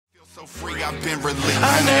So free, I've been released.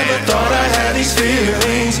 I never thought I had these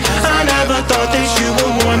feelings. I never thought that you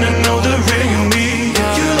would wanna know the real me.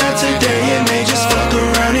 You left today and may just fuck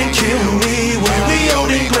around and kill me. When we old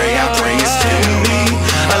and gray, I pray it's still me.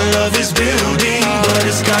 I love this building, but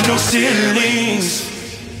it's got no ceilings.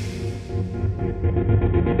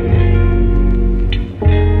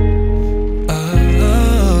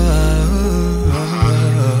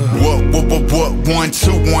 What? 1,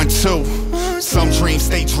 2, 1, 2. Some dreams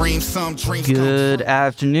stay dreams, some dreams. Good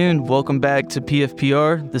afternoon. Welcome back to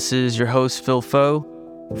PFPR. This is your host, Phil Foe.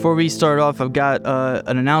 Before we start off, I've got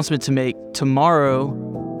an announcement to make. Tomorrow,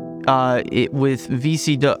 with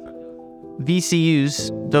VCU's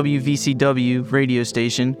WVCW radio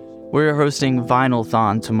station, we're hosting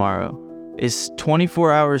Vinylthon tomorrow. It's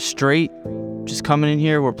 24 hours straight. Just coming in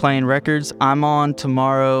here, we're playing records. I'm on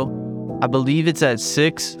tomorrow. I believe it's at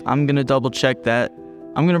 6. I'm going to double check that.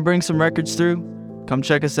 I'm going to bring some records through. Come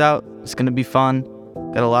check us out. It's going to be fun.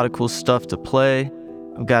 Got a lot of cool stuff to play.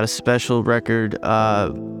 I've got a special record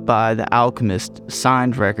by The Alchemist,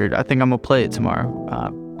 signed record. I think I'm going to play it tomorrow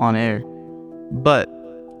on air. But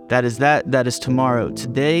that is that. That is tomorrow.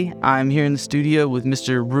 Today, I'm here in the studio with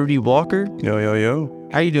Mr. Rudy Walker. Yo.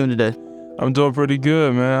 How you doing today? I'm doing pretty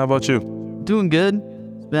good, man. How about you? Doing good.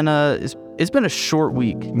 It's been a short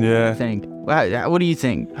week. Yeah. I think. What do you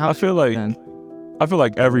think? I feel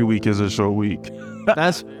like every week is a short week.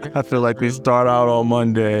 I feel like we start out on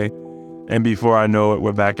Monday, and before I know it,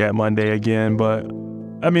 we're back at Monday again. But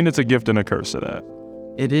I mean, it's a gift and a curse to that.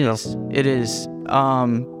 It is. You know? It is.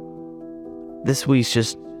 This week's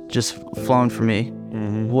just flown for me.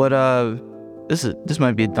 Mm-hmm. What? This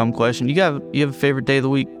might be a dumb question. You have a favorite day of the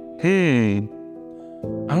week? I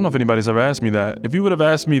don't know if anybody's ever asked me that. If you would have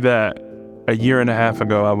asked me that a year and a half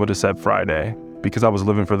ago, I would have said Friday because I was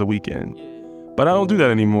living for the weekend. But I don't do that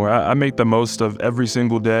anymore. I make the most of every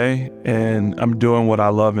single day, and I'm doing what I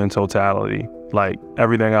love in totality. Like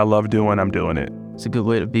everything I love doing, I'm doing it. It's a good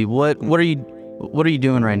way to be. What are you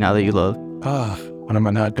doing right now that you love? What am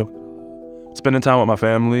I not doing? Spending time with my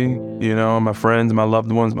family, my friends, my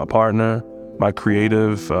loved ones, my partner, my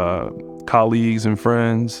creative colleagues and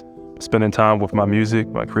friends. Spending time with my music,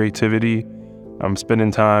 my creativity. I'm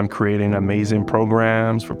spending time creating amazing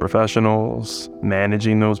programs for professionals,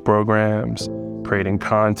 managing those programs, creating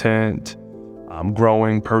content. I'm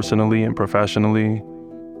growing personally and professionally.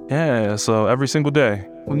 Yeah, so every single day.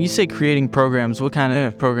 When you say creating programs, what kind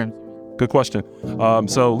of programs? Good question.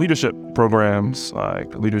 So leadership programs,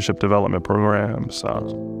 like leadership development programs.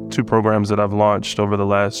 2 programs that I've launched over the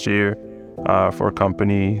last year for a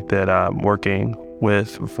company that I'm working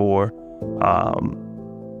with for,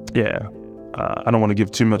 I don't want to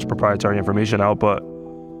give too much proprietary information out, but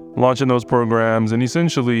launching those programs and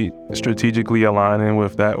essentially strategically aligning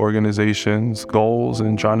with that organization's goals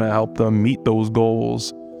and trying to help them meet those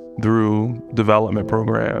goals through development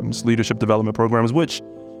programs, leadership development programs, which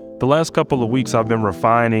the last couple of weeks I've been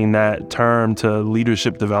refining that term to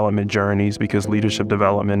leadership development journeys because leadership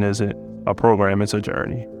development isn't a program, it's a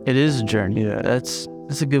journey. It is a journey. Yeah. That's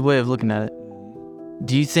a good way of looking at it.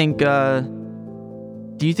 Do you think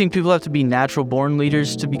people have to be natural born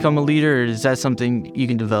leaders to become a leader, or is that something you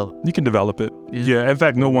can develop? You can develop it. Yeah. In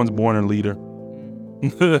fact, no one's born a leader.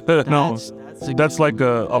 No, that's like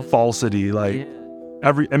a falsity. Like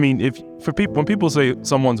when people say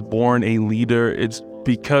someone's born a leader, it's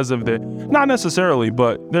because of not necessarily,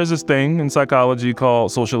 but there's this thing in psychology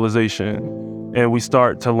called socialization, and we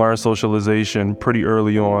start to learn socialization pretty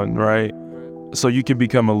early on, right? So you can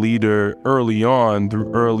become a leader early on through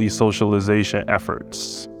early socialization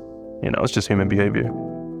efforts. It's just human behavior.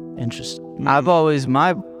 Interesting. My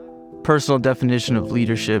personal definition of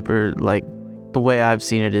leadership, or like the way I've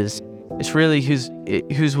seen it, is it's really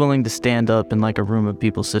who's willing to stand up in like a room of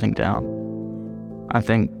people sitting down. I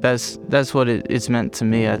think that's what it's meant to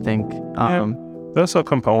me. I think that's a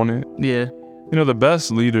component. Yeah. The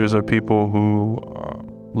best leaders are people who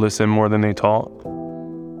listen more than they talk.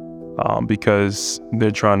 Because they're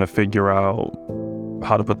trying to figure out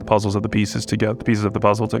how to put the pieces of the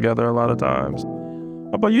puzzle together a lot of times.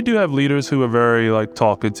 But you do have leaders who are very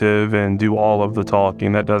talkative and do all of the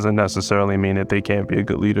talking. That doesn't necessarily mean that they can't be a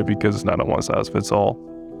good leader because it's not a one size fits all.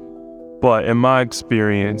 But in my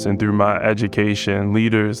experience and through my education,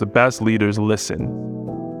 the best leaders listen.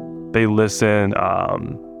 They listen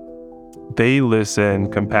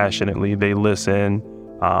compassionately. They listen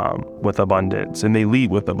with abundance, and they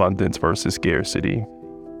lead with abundance versus scarcity.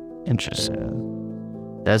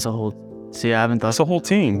 Interesting. That's a whole. See, I haven't thought. It's a whole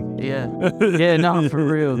team. Yeah. Yeah. No, for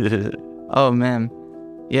real. Oh man.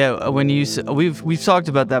 Yeah. When we've talked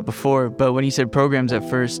about that before, but when you said programs at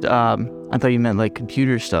first, I thought you meant like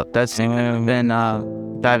computer stuff. That's something I've been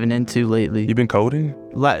diving into lately. You been coding?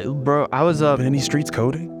 Bro, I was Been in these streets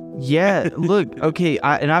coding? Yeah, look, okay,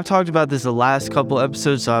 and I've talked about this the last couple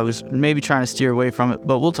episodes, so I was maybe trying to steer away from it,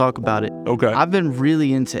 but we'll talk about it. Okay. I've been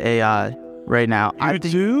really into AI right now. You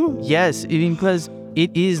do? Yes, because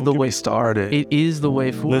it is the way started. It is the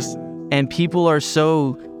way forward. Listen. And people are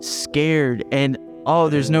so scared, and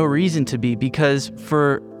there's no reason to be, because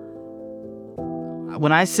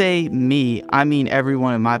when I say me, I mean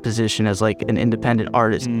everyone in my position as like an independent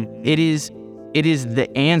artist. It is the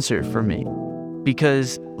answer for me,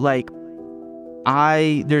 because like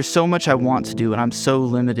there's so much I want to do, and I'm so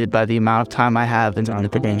limited by the amount of time I have and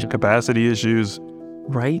capacity issues.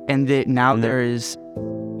 Right? And that now there is,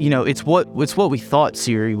 it's what we thought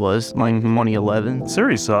Siri was, like 2011.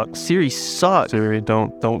 Siri sucks. Siri sucks. Siri,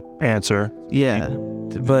 don't answer. Yeah.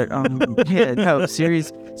 But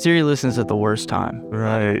Siri listens at the worst time.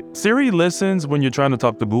 Right. Siri listens when you're trying to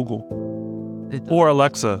talk to Google or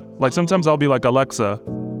Alexa. Like sometimes I'll be like Alexa,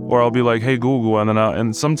 or I'll be like, hey Google,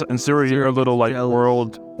 and Siri hear a little like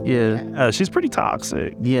world. Yeah. She's pretty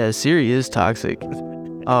toxic. Yeah, Siri is toxic.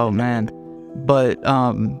 Oh man. But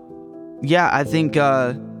I think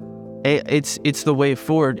it's the way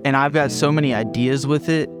forward, and I've got so many ideas with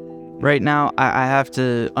it right now. I have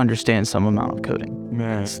to understand some amount of coding.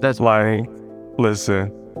 Man, that's like,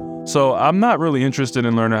 listen. So I'm not really interested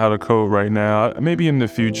in learning how to code right now. Maybe in the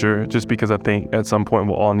future, just because I think at some point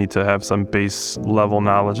we'll all need to have some base level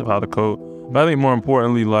knowledge of how to code. But I think more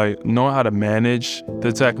importantly, like knowing how to manage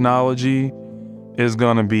the technology is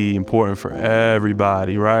gonna be important for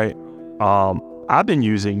everybody, right? I've been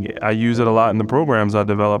using it. I use it a lot in the programs I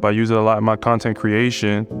develop. I use it a lot in my content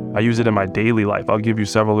creation. I use it in my daily life. I'll give you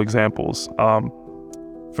several examples.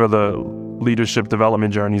 For the leadership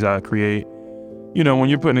development journeys I create, when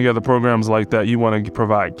you're putting together programs like that, you want to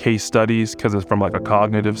provide case studies because it's from like a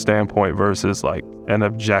cognitive standpoint versus like an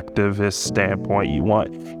objectivist standpoint. You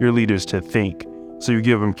want your leaders to think. So you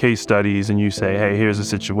give them case studies and you say, hey, here's a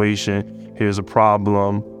situation, here's a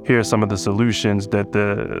problem, here's some of the solutions that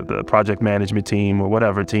the project management team or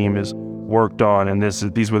whatever team has worked on, and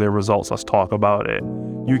these were their results, let's talk about it.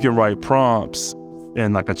 You can write prompts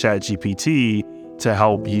in like a ChatGPT to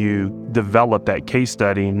help you develop that case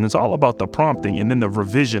study, and it's all about the prompting and then the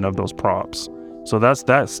revision of those prompts. So that's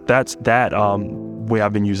that way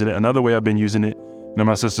I've been using it. Another way I've been using it,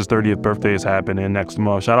 my sister's 30th birthday is happening next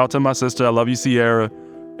month. Shout out to my sister. I love you, Sierra.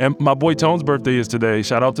 And my boy Tone's birthday is today.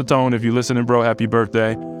 Shout out to Tone. If you're listening, bro, happy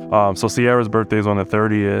birthday. So Sierra's birthday is on the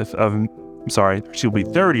 30th of, she'll be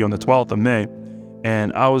 30 on the 12th of May.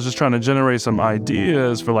 And I was just trying to generate some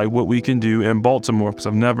ideas for like what we can do in Baltimore, because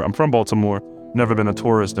I'm from Baltimore, never been a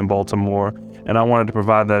tourist in Baltimore. And I wanted to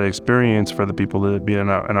provide that experience for the people that be in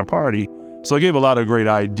our party. So I gave a lot of great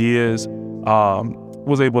ideas.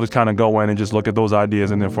 Was able to kind of go in and just look at those ideas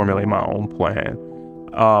and then formulate my own plan.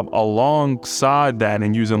 Alongside that,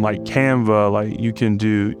 and using like Canva, like you can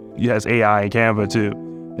do, yes, AI in Canva too.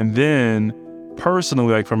 And then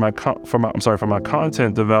personally, like for my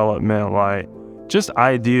content development, like just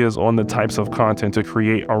ideas on the types of content to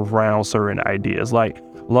create around certain ideas. Like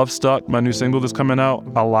Love Stuck, my new single that's coming out,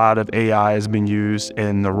 a lot of AI has been used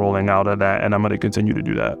in the rolling out of that, and I'm going to continue to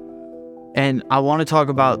do that. And I want to talk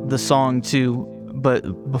about the song too,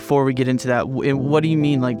 but before we get into that, what do you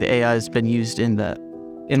mean like the AI has been used in that?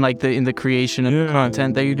 In the creation of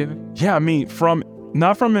content that you're doing? Yeah, I mean,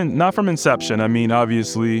 not from inception. I mean,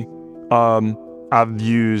 obviously, I've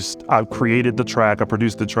created the track, I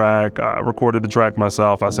produced the track, I recorded the track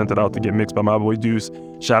myself, I sent it out to get mixed by my boy Deuce.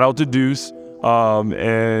 Shout out to Deuce.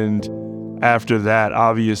 And after that,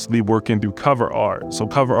 obviously working through cover art. So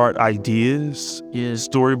cover art ideas,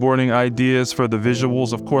 storyboarding ideas for the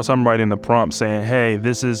visuals. Of course, I'm writing the prompt saying, hey,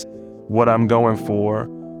 this is what I'm going for.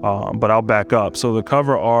 But I'll back up. So the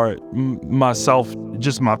cover art, myself,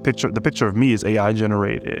 just the picture of me is AI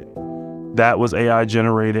generated. That was AI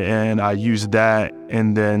generated, and I used that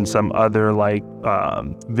and then some other like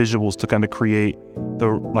visuals to kind of create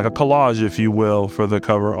like a collage, if you will, for the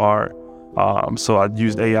cover art. So I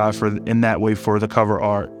used AI in that way for the cover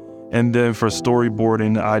art. And then for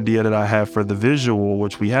storyboarding, the idea that I have for the visual,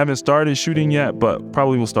 which we haven't started shooting yet, but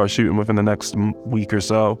probably we'll start shooting within the next week or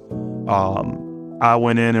so. I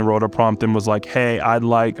went in and wrote a prompt and was like, hey, I'm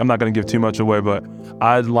not going to give too much away, but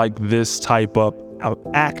I'd like this type of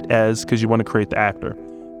act as, because you want to create the actor,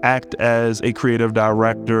 act as a creative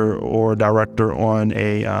director or director on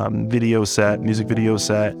a music video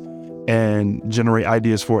set, and generate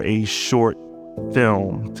ideas for a short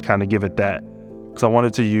film to kind of give it that. Because I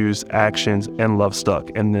wanted to use actions and Love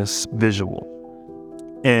Stuck in this visual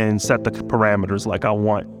and set the parameters. Like I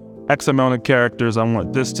want X amount of characters. I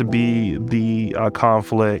want this to be the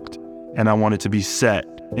conflict, and I want it to be set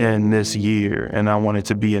in this year, and I want it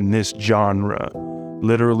to be in this genre.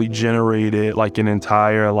 Literally generated like an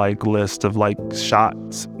entire like list of like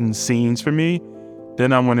shots and scenes for me.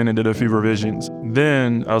 Then I went in and did a few revisions.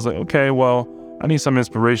 Then I was like, okay, well, I need some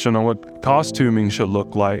inspiration on what costuming should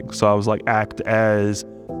look like. So I was like, act as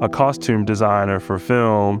a costume designer for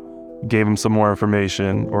film, gave him some more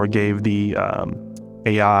information, or gave the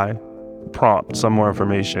AI prompt some more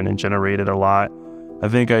information, and generated a lot. I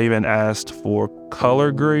think I even asked for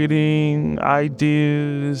color grading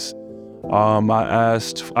ideas.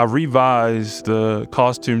 I revised the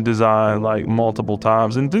costume design like multiple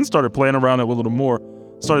times, and then started playing around it a little more.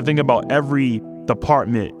 Started thinking about every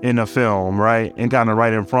department in a film, right? And kind of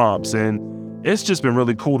writing prompts. And it's just been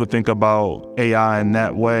really cool to think about AI in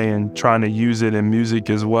that way and trying to use it in music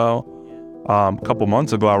as well. A couple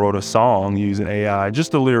months ago, I wrote a song using AI,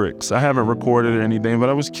 just the lyrics. I haven't recorded anything, but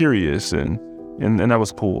I was curious, and that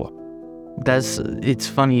was cool. It's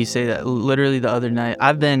funny you say that. Literally the other night,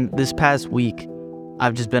 this past week,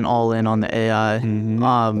 I've just been all in on the AI.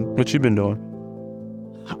 Mm-hmm. What you been doing?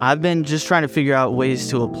 I've been just trying to figure out ways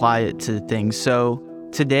to apply it to things. So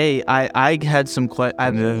today, I had some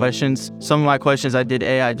questions. Some of my questions I did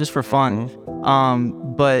AI just for fun.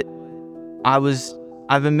 Mm-hmm. But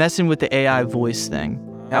I've been messing with the AI voice thing.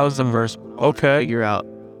 That was the first figure out.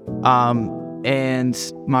 And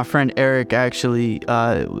my friend Eric actually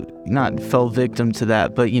not fell victim to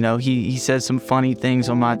that, but he said some funny things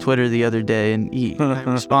on my Twitter the other day, and he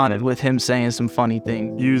responded with him saying some funny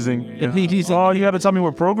things. You got to tell me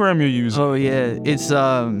what program you're using. Oh yeah, it's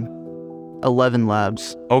 11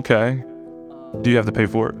 Labs. Okay. Do you have to pay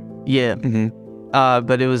for it? Yeah. Mm-hmm.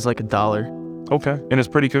 But it was like $1. Okay. And it's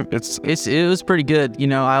pretty good. It was pretty good.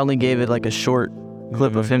 I only gave it like a short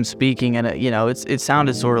clip of him speaking, and it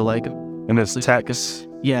sounded sort of like. And it's text.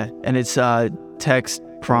 Yeah, and it's text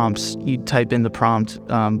prompts. You type in the prompt,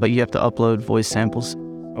 but you have to upload voice samples.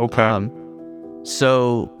 Okay.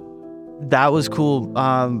 So that was cool.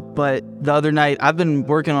 But the other night, I've been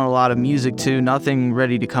working on a lot of music too. Nothing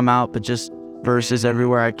ready to come out, but just verses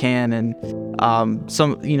everywhere I can. And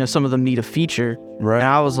some of them need a feature. Right. And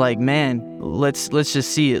I was like, man, let's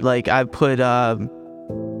just see it. Like I put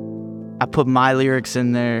my lyrics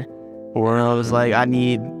in there. Or I was like,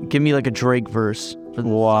 give me like a Drake verse.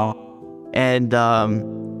 Wow. And I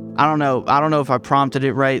don't know if I prompted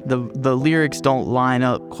it right. The lyrics don't line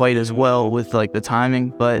up quite as well with like the timing,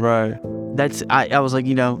 but right. I was like,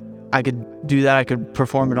 I could do that. I could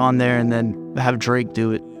perform it on there and then have Drake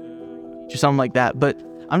do it or something like that. But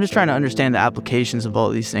I'm just trying to understand the applications of all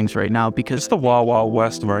these things right now, because it's the Wild Wild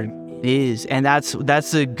West, right? It is, and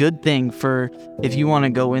that's a good thing for if you want to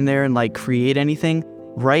go in there and like create anything.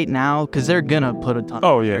 Right now, because they're gonna put a ton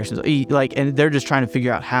of restrictions, like, and they're just trying to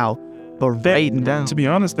figure out how. But right now, to be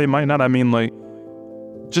honest, they might not. I mean, like,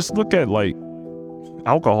 just look at like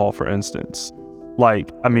alcohol, for instance.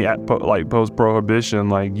 Like, I mean, like post-prohibition,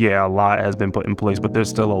 like, yeah, a lot has been put in place, but there's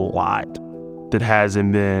still a lot that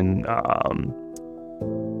hasn't been.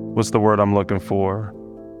 What's the word I'm looking for?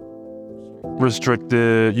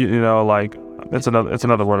 Restricted. Like. It's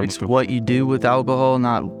another word. It's what you do with alcohol,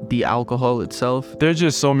 not the alcohol itself. There's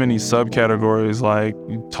just so many subcategories. Like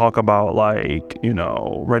you talk about like,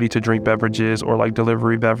 ready to drink beverages or like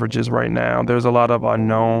delivery beverages right now. There's a lot of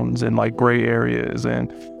unknowns and like gray areas, and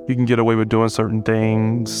you can get away with doing certain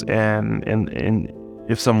things and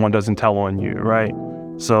if someone doesn't tell on you, right?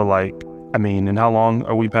 So like, I mean, and how long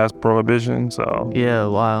are we past prohibition? So yeah,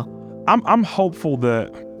 wow. I'm hopeful that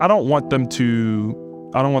I don't want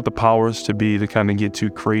the powers to be to kind of get too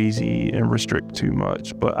crazy and restrict too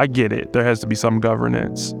much. But I get it. There has to be some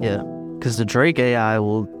governance. Yeah, because the Drake AI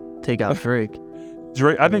will take out Drake.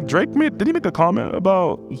 I think Drake did he make a comment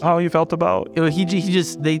about how he felt about?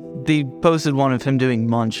 They posted one of him doing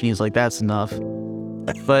Munch, and he's like, that's enough.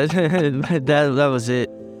 But that was it.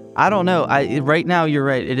 I don't know. Right now, you're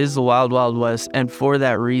right. It is the Wild Wild West. And for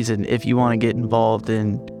that reason, if you want to get involved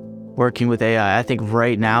in working with AI, I think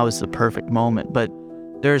right now is the perfect moment. But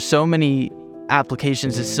there are so many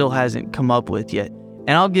applications it still hasn't come up with yet.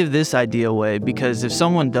 And I'll give this idea away, because if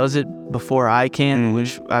someone does it before I can,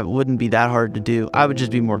 which I wouldn't be that hard to do, I would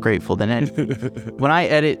just be more grateful than anything. When I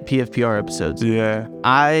edit PFPR episodes,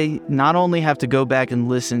 I not only have to go back and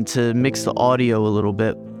listen to mix the audio a little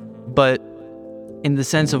bit, but in the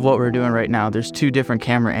sense of what we're doing right now, there's 2 different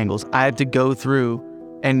camera angles. I have to go through,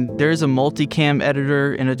 and there's a multicam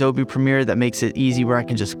editor in Adobe Premiere that makes it easy where I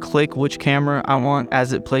can just click which camera I want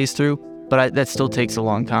as it plays through, but that still takes a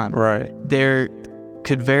long time. Right. There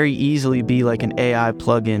could very easily be like an AI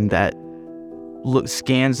plugin that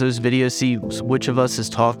scans those videos, see which of us is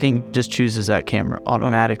talking, just chooses that camera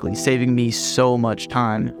automatically, saving me so much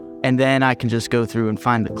time. And then I can just go through and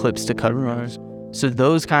find the clips to cut across. So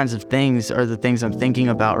those kinds of things are the things I'm thinking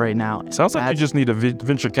about right now. Sounds like you just need a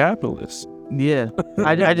venture capitalist. Yeah,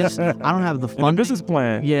 I don't have the funding. And a business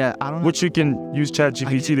plan. Yeah, I don't. Which you can use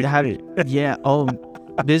ChatGPT to create. Yeah. Oh,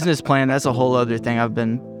 business plan. That's a whole other thing I've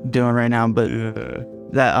been doing right now. But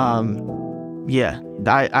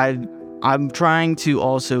I'm trying to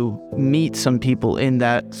also meet some people in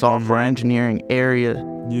that software engineering area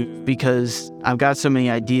because I've got so many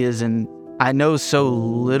ideas and I know so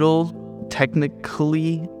little technical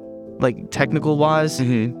wise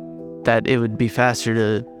that it would be faster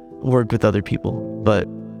to work with other people. But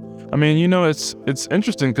I mean, you know, it's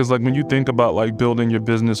interesting because like when you think about like building your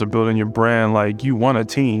business or building your brand, like you want a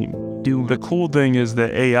team. The cool thing is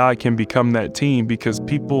that AI can become that team because a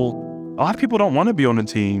lot of people don't want to be on a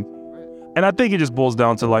team. And I think it just boils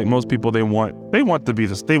down to like most people, they want to be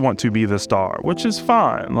the star, which is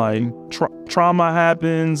fine. Like trauma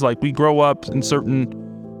happens, like we grow up in certain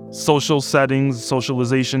social settings,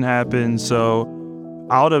 socialization happens. So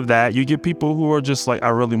out of that, you get people who are just like, I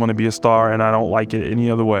really want to be a star and I don't like it any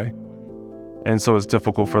other way. And so it's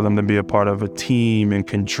difficult for them to be a part of a team and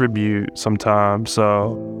contribute sometimes.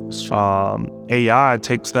 So AI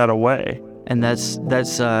takes that away. And that's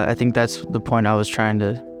I think that's the point I was trying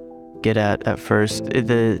to get at first.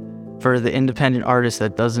 For the independent artist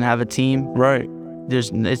that doesn't have a team, right?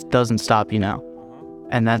 It doesn't stop you now.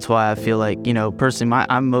 And that's why I feel like, you know, personally,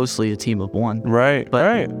 I'm mostly a team of one. Right.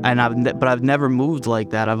 And I've never moved like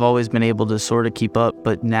that. I've always been able to sort of keep up.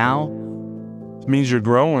 But now, it means you're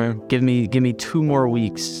growing. Give me 2 more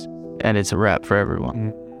weeks, and it's a wrap for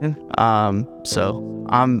everyone. So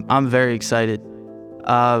I'm very excited.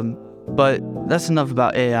 But that's enough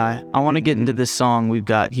about AI. I want to get into this song we've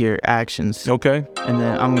got here, Actions. Okay. And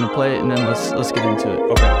then I'm gonna play it, and then let's get into it.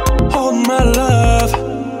 Okay. Hold my love.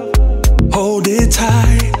 Hold it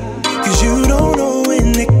tight, 'cause you don't know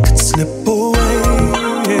when it could slip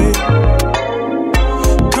away.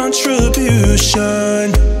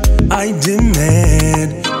 Contribution, I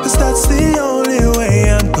demand, 'cause that's the only way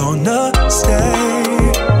I'm gonna stay.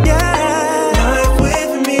 Yeah, life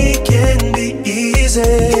with me can be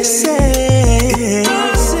easy.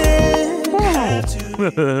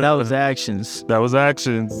 That was Actions.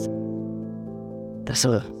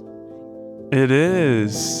 It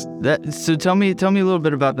is. So tell me a little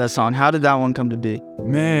bit about that song. How did that one come to be?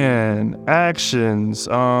 Man, Actions.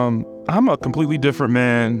 I'm a completely different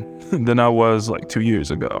man than I was like 2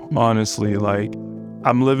 years ago. Honestly, like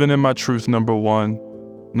I'm living in my truth, number one.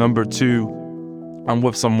 Number two, I'm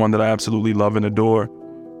with someone that I absolutely love and adore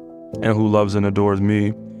and who loves and adores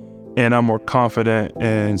me. And I'm more confident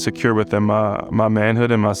and secure within my manhood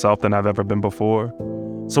and myself than I've ever been before.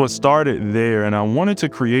 So it started there, and I wanted to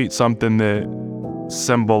create something that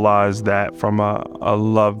symbolized that from a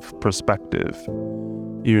love perspective.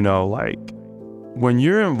 You know, like when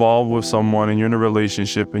you're involved with someone and you're in a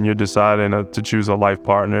relationship and you're deciding to choose a life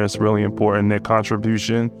partner, it's really important that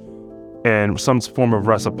contribution and some form of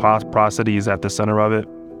reciprocity is at the center of it.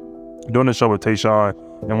 Doing the show with Tayshawn,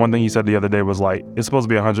 and one thing he said the other day was like, it's supposed to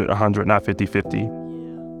be 100, not 50-50.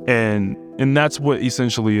 And that's what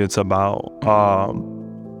essentially it's about.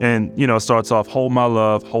 And, you know, it starts off, hold my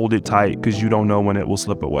love, hold it tight, because you don't know when it will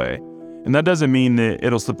slip away. And that doesn't mean that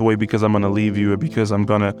it'll slip away because I'm going to leave you or because I'm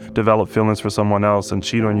going to develop feelings for someone else and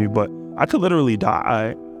cheat on you. But I could literally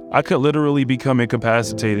die. I could literally become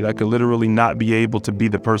incapacitated. I could literally not be able to be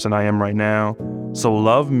the person I am right now. So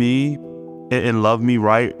love me and love me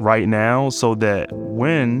right now so that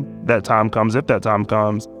when that time comes, if that time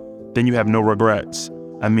comes, then you have no regrets.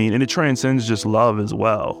 I mean, and it transcends just love as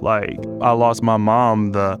well. Like, I lost my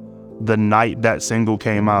mom the night that single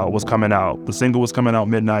was coming out. The single was coming out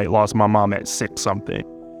midnight, lost my mom at 6 something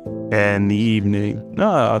in the evening.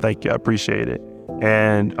 No, thank you, I appreciate it.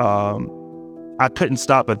 And I couldn't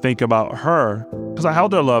stop but think about her because I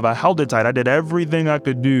held her love, I held it tight. I did everything I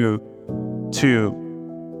could do to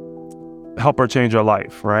help her change her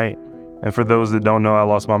life, right? And for those that don't know, I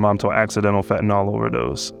lost my mom to an accidental fentanyl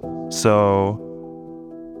overdose. So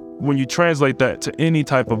when you translate that to any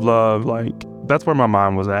type of love, like that's where my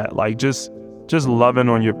mind was at. Like just loving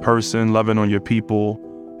on your person, loving on your people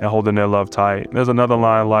and holding their love tight. There's another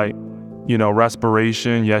line like, you know,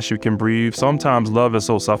 respiration. Yes, you can breathe. Sometimes love is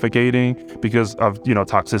so suffocating because of, you know,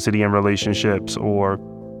 toxicity in relationships or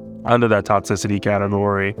under that toxicity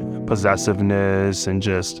category, possessiveness and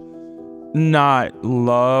just not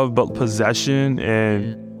love, but possession.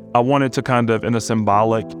 And I wanted to kind of in a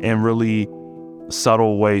symbolic and really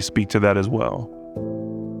subtle way speak to that as well.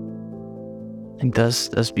 think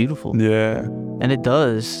that's beautiful. Yeah. And it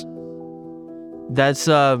does. That's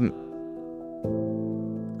I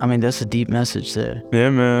mean, that's a deep message there. Yeah,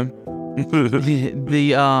 man.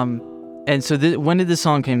 And so when did this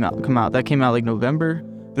song come out? That came out like November?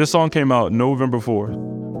 This song came out November 4th.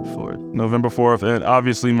 November 4th. And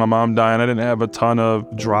obviously my mom dying, I didn't have a ton of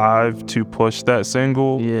drive to push that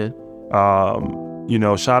single. Yeah. You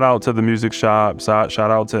know, shout out to the music shop, shout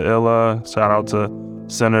out to Illa, shout out to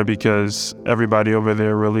Center, because everybody over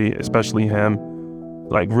there really, especially him,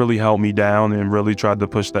 like really held me down and really tried to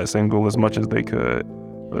push that single as much as they could.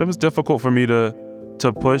 But it was difficult for me to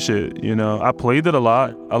push it, you know. I played it a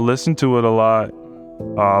lot, I listened to it a lot,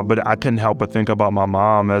 but I couldn't help but think about my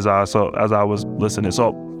mom as I was listening.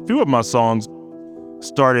 So a few of my songs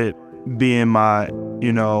started being my,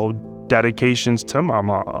 you know, dedications to my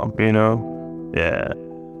mom, you know. Yeah.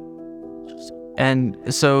 And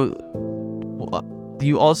so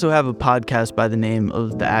you also have a podcast by the name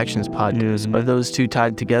of the Actions Podcast. Mm-hmm. Are those two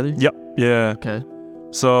tied together? Yep. Yeah. Okay.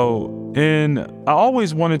 So I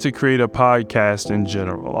always wanted to create a podcast in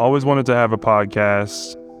general. I always wanted to have a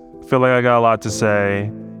podcast. I feel like I got a lot to say,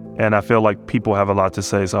 and I feel like people have a lot to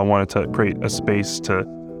say. So I wanted to create a space to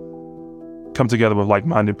come together with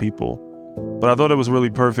like-minded people. But I thought it was really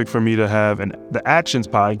perfect for me to have the Actions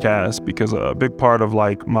Podcast, because a big part of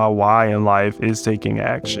like my why in life is taking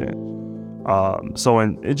action.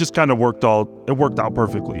 And it just kind of worked out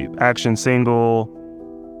perfectly. Action single.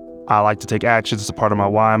 I like to take action. It's a part of my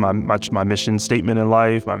why, my mission statement in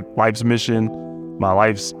life, my life's mission, my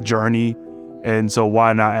life's journey. And so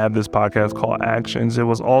why not have this podcast called Actions? It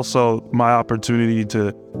was also my opportunity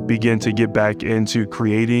to begin to get back into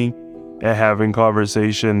creating and having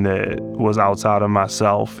conversation that was outside of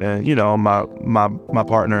myself and, you know, my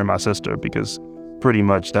partner and my sister, because pretty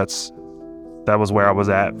much that was where I was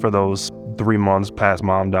at for those 3 months past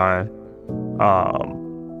mom dying.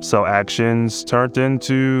 So Actions turned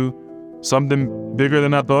into something bigger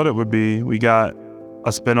than I thought it would be. We got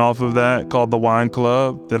a spinoff of that called The Wine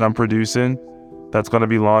Club that I'm producing. That's going to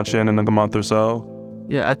be launching in a month or so.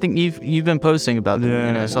 Yeah, I think you've been posting about that,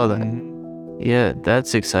 and I saw that. Mm-hmm. Yeah,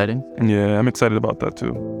 that's exciting. Yeah, I'm excited about that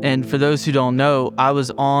too. And for those who don't know, I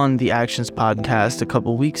was on the Actions Podcast a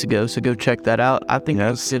couple weeks ago, so go check that out. I think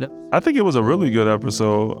I think it was a really good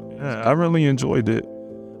episode. Yeah, I really enjoyed it.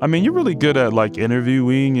 I mean, you're really good at like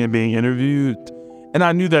interviewing and being interviewed. And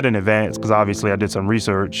I knew that in advance because obviously I did some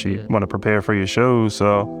research. You want to prepare for your show.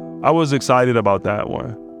 So I was excited about that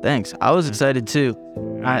one. Thanks. I was excited too.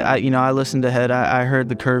 I listened ahead. I heard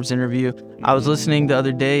the Curbs interview. I was listening the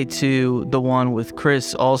other day to the one with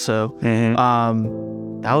Chris also.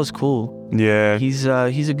 Mm-hmm. That was cool. Yeah. He's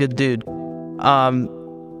a good dude.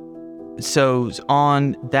 So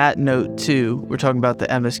on that note too, we're talking about the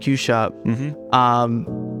MSQ shop. Mm-hmm.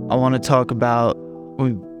 I want to talk about,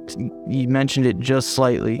 you mentioned it just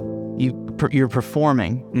slightly. You're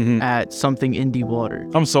performing at something Indie Water.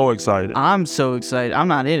 I'm so excited. I'm so excited. I'm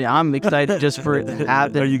not in it. I'm excited just for it to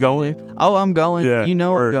happen. Are you going? Oh, I'm going. Yeah, I'm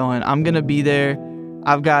going. I'm gonna be there.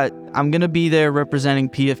 I'm gonna be there representing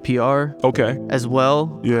PFPR. Okay. As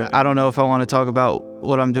well. Yeah. I don't know if I want to talk about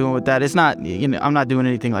what I'm doing with that. It's not, I'm not doing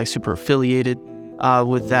anything like super affiliated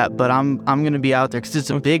with that, but I'm gonna be out there because it's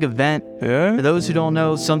a big event. Yeah. For those who don't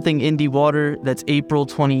know, something Indie Water. That's April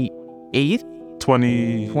 28th.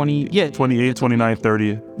 28, 29,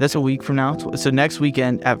 30th. That's a week from now. So next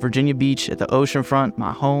weekend at Virginia Beach at the oceanfront,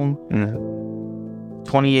 my home.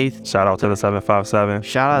 28th. Shout out to the 757.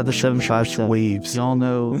 Shout out to the 757. Waves. Y'all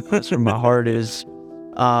know that's where my heart is.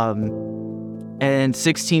 And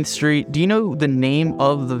 16th Street. Do you know the name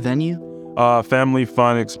of the venue? Family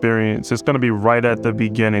Fun Experience. It's going to be right at the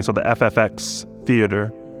beginning. So the FFX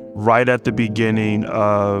Theater, right at the beginning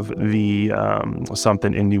of the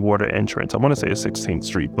something Indie Water entrance. I want to say it's 16th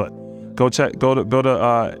Street, but go to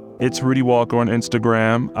it's Rudy Walker on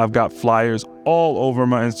Instagram. I've got flyers all over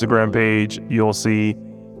my Instagram page. You'll see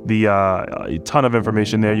a ton of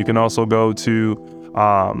information there. You can also go to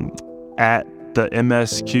at the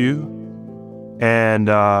MSQ, and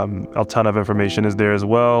a ton of information is there as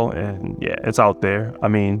well. And yeah, it's out there. I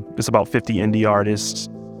mean, it's about 50 indie artists.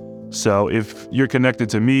 So if you're connected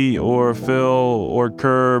to me or Phil or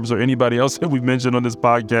Curbs or anybody else that we've mentioned on this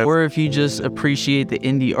podcast, or if you just appreciate the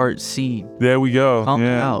indie art scene, there we go. Come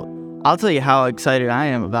out. I'll tell you how excited I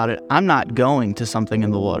am about it. I'm not going to something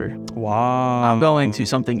in the water. Wow. I'm going to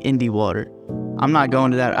something Indie Water. I'm not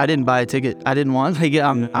going to that. I didn't buy a ticket. I didn't want to take it.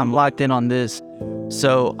 I'm locked in on this.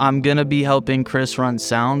 So I'm gonna be helping Chris run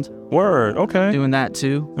sound. Word. Okay. Doing that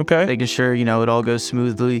too. Okay. Making sure it all goes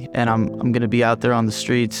smoothly, and I'm gonna be out there on the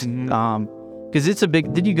streets. Because it's a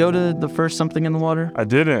big. Did you go to the first Something in the Water? I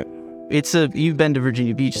didn't. you've been to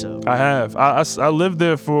Virginia Beach, so. I have. I lived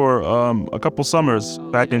there for a couple summers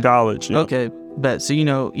back in college. Yeah. Okay, bet. So you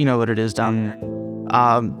know what it is down there.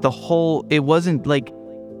 It wasn't like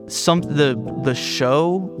the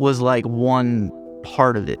show was like one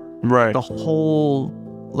part of it. Right. The whole,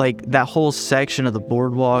 like that whole section of the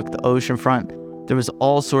boardwalk, the ocean front, there was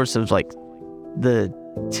all sorts of like, the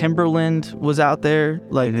Timberland was out there,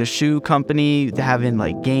 like the shoe company having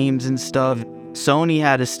like games and stuff. Sony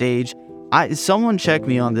had a stage. Someone check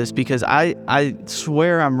me on this because I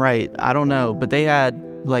swear I'm right. I don't know, but they had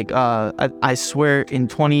like I swear in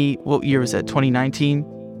what year was that? 2019.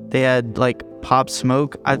 They had like Pop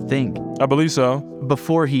Smoke, I think. I believe so.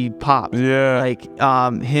 Before he popped. Yeah. Like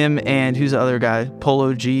him and who's the other guy?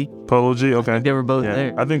 Polo G. Polo G, okay. They were both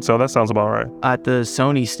there. I think so. That sounds about right. At the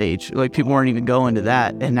Sony stage. Like people weren't even going to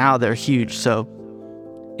that, and now they're huge. So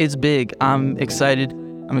it's big. I'm excited.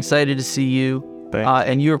 I'm excited to see you.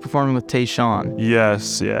 And you were performing with Tayshawn.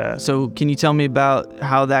 Yes, yeah. So can you tell me about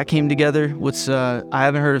how that came together? I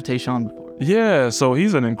haven't heard of Tayshawn before. Yeah, so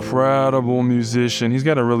he's an incredible musician. He's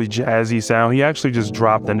got a really jazzy sound. He actually just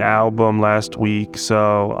dropped an album last week,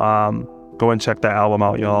 so go and check that album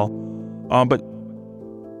out, y'all. But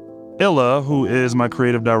Illa, who is my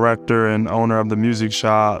creative director and owner of the music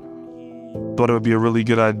shop, thought it would be a really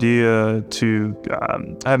good idea to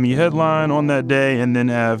have me headline on that day and then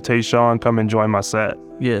have Tayshawn come and join my set.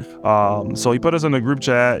 Yeah. So he put us in a group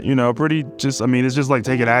chat, it's just like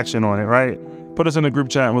taking action on it, right? Put us in a group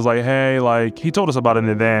chat and was like, hey, like, he told us about it in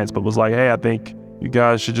advance, but was like, hey, I think you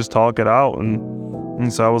guys should just talk it out. And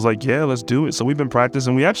so I was like, yeah, let's do it. So we've been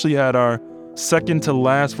practicing. We actually had our second to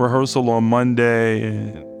last rehearsal on Monday.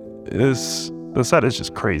 And the set is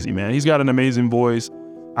just crazy, man. He's got an amazing voice.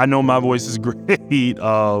 I know my voice is great. And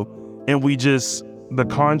the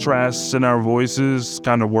contrasts in our voices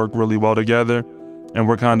kind of work really well together. And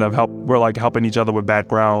we're helping each other with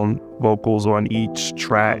background vocals on each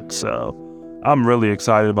track. So I'm really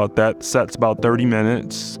excited about that. The set's about 30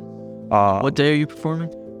 minutes. What day are you performing?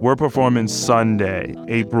 We're performing Sunday,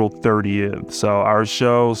 April 30th. So our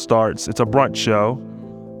show starts, it's a brunch show,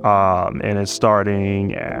 and it's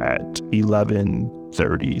starting at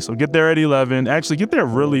 11:30. So get there at 11. Actually, get there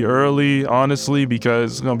really early, honestly,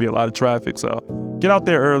 because it's going to be a lot of traffic. So get out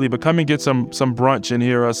there early, but come and get some brunch and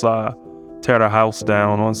hear us tear the house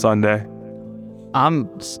down on Sunday. I'm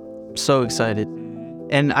so excited.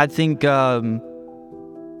 And I think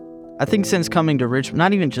since coming to Richmond,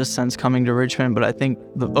 not even just since coming to Richmond, but I think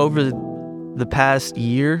over the past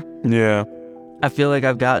year, yeah, I feel like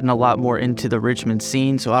I've gotten a lot more into the Richmond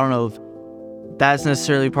scene. So I don't know if that's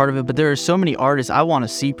necessarily part of it, but there are so many artists I want to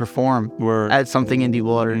see perform at Something Indie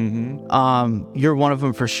Water. Mm-hmm. You're one of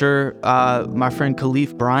them for sure. My friend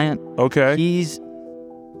Khalif Bryant. Okay.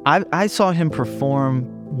 I saw him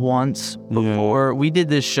perform once before. We did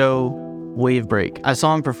this show, Wave Break. I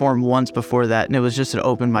saw him perform once before that, and it was just an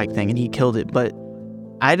open mic thing, and he killed it. But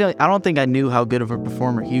I don't think I knew how good of a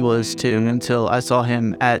performer he was too until I saw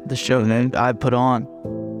him at the show that I put on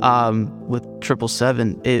with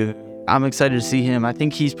 777. I'm excited to see him. I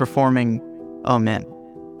think he's performing. Oh man,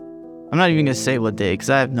 I'm not even gonna say what day because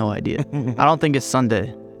I have no idea. I don't think it's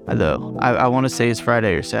Sunday though. I want to say it's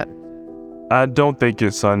Friday or Saturday. I don't think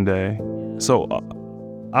it's Sunday. So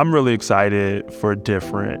I'm really excited for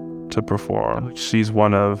Different to perform. She's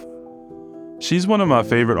one of my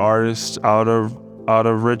favorite artists out of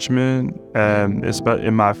Richmond, and it's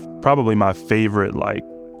probably my favorite like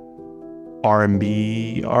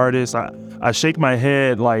R&B artist. I shake my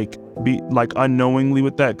head like unknowingly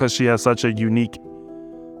with that because she has such a unique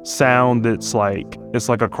sound that's like it's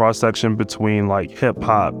like a cross section between like hip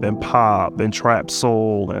hop and pop and trap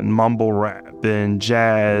soul and mumble rap and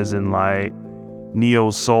jazz and like neo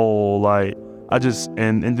soul. Like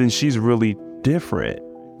and then she's really different,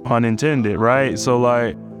 pun intended, right? So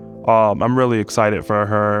like I'm really excited for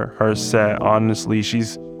her set. Honestly,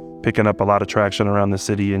 she's picking up a lot of traction around the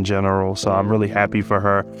city in general, so I'm really happy for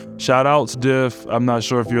her. Shout outs Diff. I'm not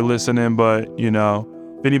sure if you're listening, but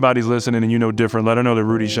if anybody's listening and you know Different, let her know that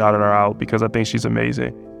Rudy shouted her out because I think she's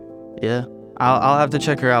amazing. Yeah, I'll have to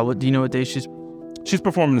check her out. Do you know what day she's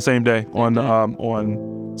performing the same day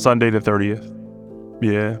on Sunday the 30th.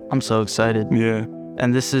 Yeah, I'm so excited. Yeah,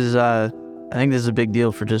 and this is I think this is a big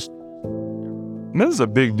deal for just. This is a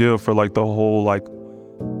big deal for like the whole like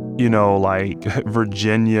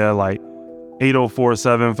Virginia, like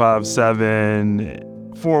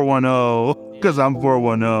 804-757 410 because I'm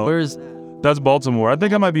 410. Where is That's Baltimore. I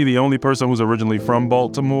think I might be the only person who's originally from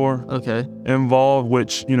Baltimore. Okay. Involved,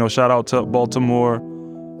 which, shout out to Baltimore.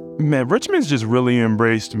 Man, Richmond's just really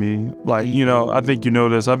embraced me. Like, I think you know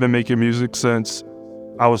this. I've been making music since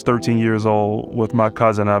I was 13 years old with my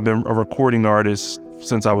cousin. I've been a recording artist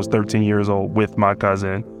since I was 13 years old with my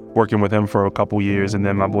cousin, working with him for a couple years. And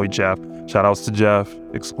then my boy Jeff, shout outs to Jeff,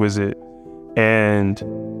 Exquisite. And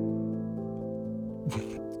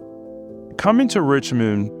coming to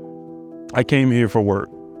Richmond, I came here for work.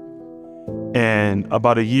 And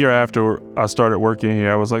about a year after I started working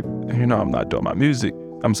here, I was like, I'm not doing my music.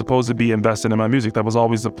 I'm supposed to be investing in my music. That was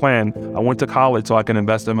always the plan. I went to college so I could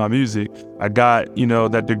invest in my music. I got,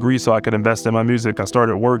 that degree so I could invest in my music. I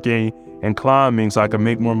started working and climbing so I could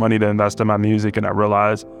make more money to invest in my music. And I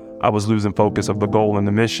realized I was losing focus of the goal and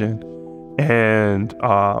the mission. And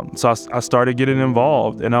so I started getting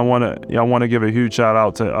involved. And I want to give a huge shout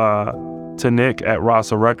out to Nick at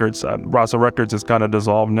Rasa Records. Rasa Records is kind of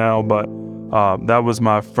dissolved now, but that was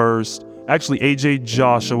my first. Actually, AJ,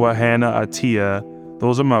 Joshua, Hannah, Atia.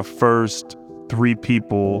 Those are my first 3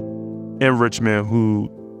 people in Richmond who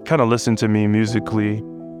kind of listened to me musically.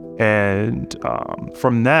 And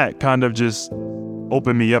from that kind of just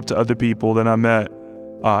opened me up to other people. Then I met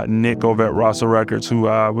Nick over at Rasa Records, who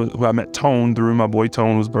I met Tone through, my boy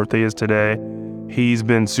Tone, whose birthday is today. He's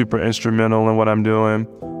been super instrumental in what I'm doing.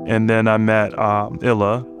 And then I met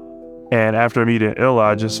Illa. And after meeting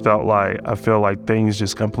Illa, I feel like things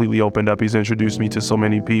just completely opened up. He's introduced me to so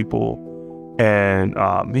many people. And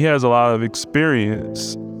he has a lot of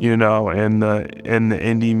experience, in the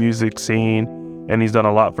indie music scene, and he's done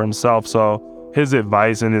a lot for himself. So his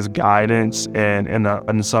advice and his guidance, and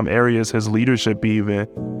in some areas his leadership, even,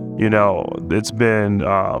 it's been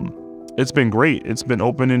great. It's been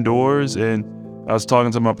opening doors. And I was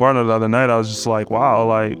talking to my partner the other night. I was just like, wow,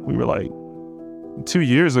 like we were like 2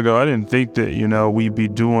 years ago, I didn't think that we'd be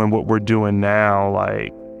doing what we're doing now,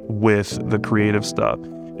 like with the creative stuff.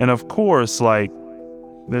 And of course, like,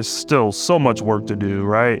 there's still so much work to do,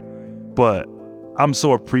 right? But I'm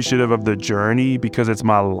so appreciative of the journey because it's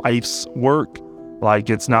my life's work. Like,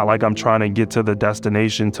 it's not like I'm trying to get to the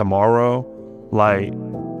destination tomorrow. Like,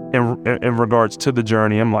 in regards to the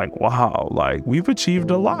journey, I'm like, wow, like, we've achieved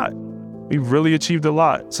a lot. We've really achieved a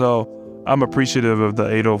lot. So I'm appreciative of the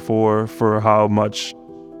 804 for how much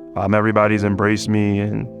everybody's embraced me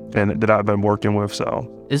and that I've been working with. So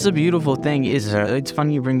it's a beautiful thing. It's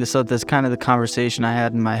funny you bring this up. That's kind of the conversation I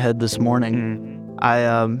had in my head this morning.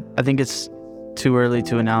 Mm-hmm. I think it's too early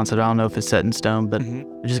to announce it. I don't know if it's set in stone, but I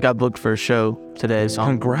just got booked for a show today. So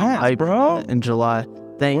congrats, bro! In July.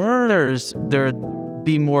 There'll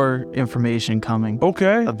be more information coming.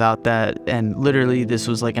 About that. And literally, this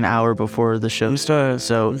was like an hour before the show started.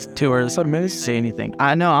 So it's too early to say anything.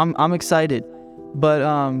 I know. I'm excited. But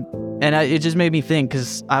it just made me think,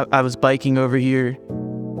 because I was biking over here,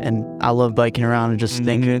 and I love biking around and just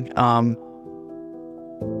thinking,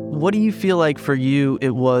 what do you feel like for you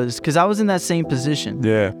it was? Because I was in that same position,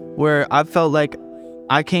 where I felt like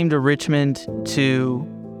I came to Richmond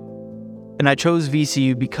and I chose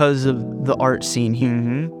VCU because of the art scene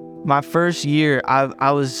here. My first year,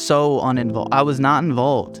 I was so uninvolved. I was not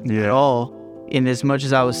involved at all. In as much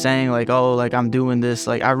as I was saying like, oh, like I'm doing this,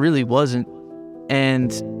 like I really wasn't.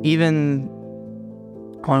 And even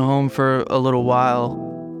went home for a little while,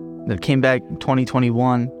 then came back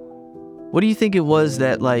 2021. What do you think it was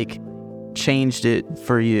that like changed it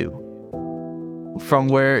for you? From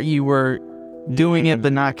where you were doing it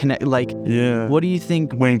but not connect, like, what do you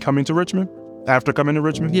think? When coming to Richmond? After coming to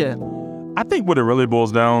Richmond? Yeah. I think what it really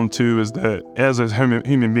boils down to is that as a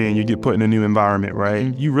human being, you get put in a new environment, right?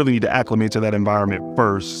 Mm-hmm. You really need to acclimate to that environment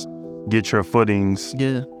first, get your footings.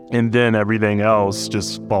 Yeah. And then everything else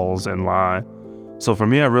just falls in line. So for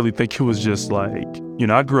me, I really think it was just like,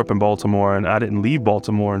 I grew up in Baltimore, and I didn't leave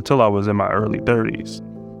Baltimore until I was in my early 30s,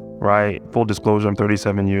 right? Full disclosure, I'm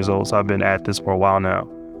 37 years old, so I've been at this for a while now.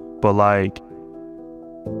 But like,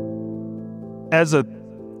 as a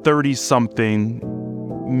 30-something,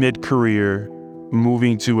 mid-career,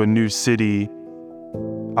 moving to a new city,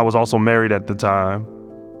 I was also married at the time.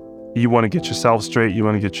 You want to get yourself straight. You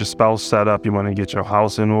want to get your spouse set up. You want to get your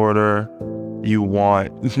house in order. You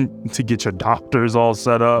want to get your doctors all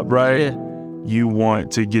set up, right? Yeah. You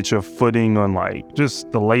want to get your footing on like just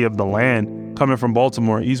the lay of the land. Coming from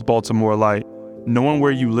Baltimore, East Baltimore, like knowing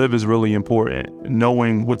where you live is really important.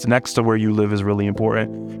 Knowing what's next to where you live is really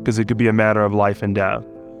important because it could be a matter of life and death.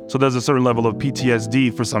 So there's a certain level of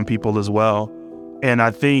PTSD for some people as well. And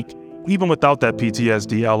I think even without that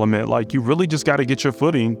PTSD element, like you really just got to get your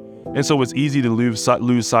footing. And so it's easy to lose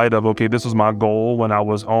sight of, okay, this was my goal when I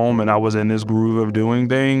was home and I was in this groove of doing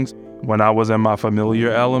things, when I was in my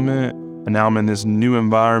familiar element, and now I'm in this new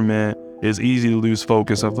environment. It's easy to lose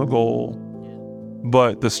focus of the goal.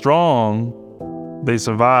 But the strong, they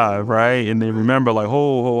survive, right? And they remember like,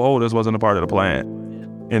 this wasn't a part of the plan.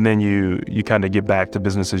 And then you kind of get back to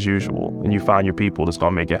business as usual, and you find your people that's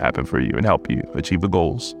gonna make it happen for you and help you achieve the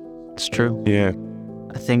goals. It's true. Yeah.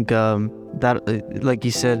 I think that, like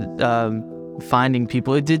you said, finding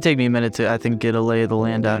people. It did take me a minute to, I think, get a lay of the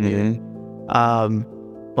land out here.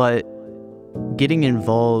 But getting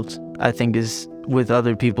involved, I think, is with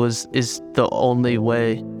other people is the only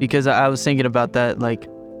way. Because I was thinking about that, like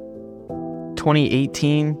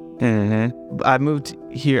 2018. I moved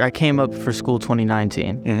here. I came up for school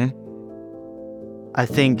 2019. I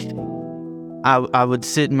think I would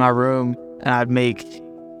sit in my room and I'd make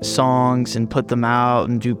songs and put them out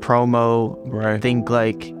and do promo. Right. Think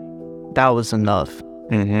like that was enough.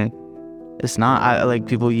 It's not. I like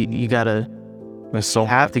people. You gotta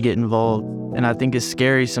have to get involved. And I think it's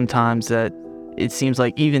scary sometimes that it seems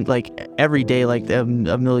like even like every day, like a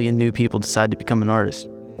million new people decide to become an artist.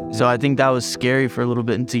 So I think that was scary for a little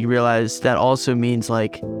bit until you realize that also means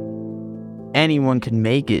like anyone can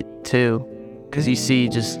make it too, because you see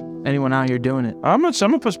just anyone out here doing it. I'm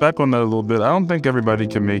gonna push back on that a little bit. I don't think everybody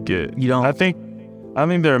can make it. You don't? I think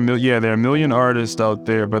there are a million artists out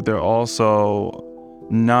there, but there are also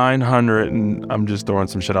 900, and I'm just throwing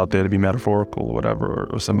some shit out there to be metaphorical or whatever,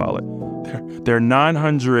 or symbolic. There are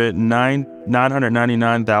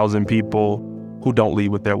 999,000 people who don't lead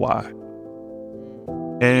with their why.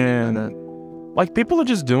 And like people are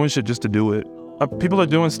just doing shit just to do it. People are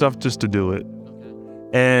doing stuff just to do it.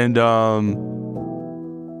 And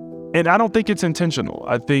I don't think it's intentional.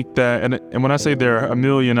 I think that, and when I say there are a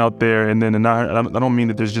million out there, and then I don't mean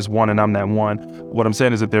that there's just one and I'm that one. What I'm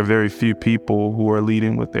saying is that there are very few people who are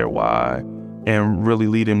leading with their why and really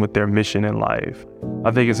leading with their mission in life.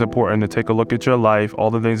 I think it's important to take a look at your life,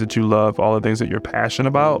 all the things that you love, all the things that you're passionate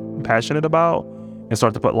about, and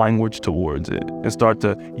start to put language towards it, and start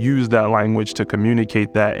to use that language to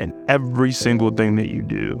communicate that in every single thing that you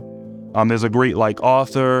do. There's a great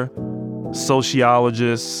author,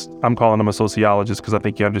 sociologist. I'm calling him a sociologist because I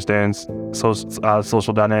think he understands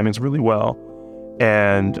social dynamics really well,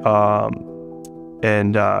 and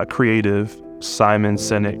creative, Simon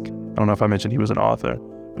Sinek. I don't know if I mentioned he was an author.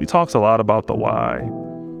 He talks a lot about the why,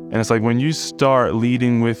 and it's like when you start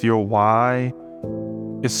leading with your why,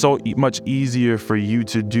 it's so much easier for you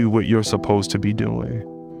to do what you're supposed to be doing.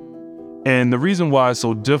 And the reason why it's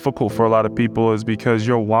so difficult for a lot of people is because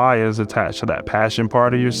your why is attached to that passion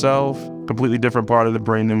part of yourself, completely different part of the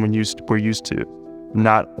brain than we're used to.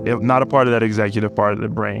 Not a part of that executive part of the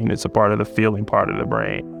brain. It's a part of the feeling part of the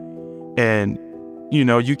brain. And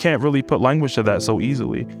you can't really put language to that so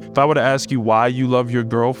easily. If I were to ask you why you love your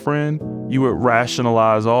girlfriend, you would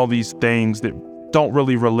rationalize all these things that don't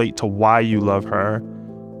really relate to why you love her,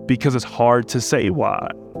 because it's hard to say why,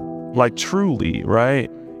 like truly,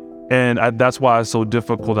 right? And that's why it's so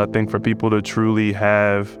difficult, I think, for people to truly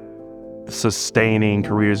have sustaining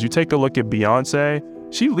careers. You take a look at Beyonce,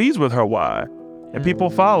 she leads with her why, and people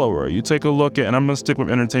follow her. You take a look at, and I'm gonna stick with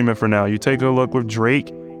entertainment for now, you take a look with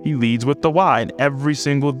Drake, he leads with the why, and every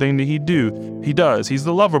single thing that he does. He's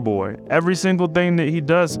the lover boy. Every single thing that he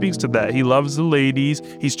does speaks to that. He loves the ladies.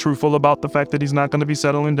 He's truthful about the fact that he's not gonna be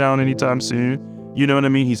settling down anytime soon. You know what I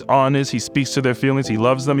mean? He's honest. He speaks to their feelings. He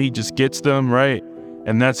loves them. He just gets them, right?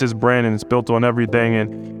 And that's his brand, and it's built on everything.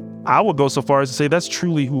 And I would go so far as to say that's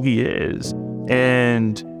truly who he is.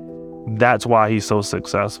 And that's why he's so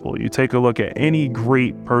successful. You take a look at any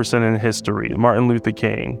great person in history, Martin Luther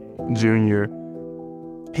King Jr.,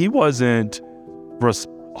 he wasn't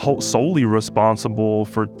solely responsible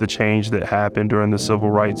for the change that happened during the civil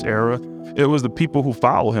rights era. It was the people who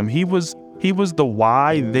follow him. He was the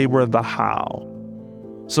why, they were the how.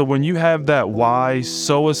 So when you have that why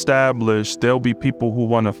so established, there'll be people who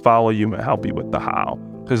want to follow you and help you with the how.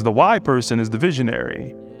 Because the why person is the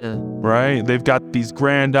visionary, right? They've got these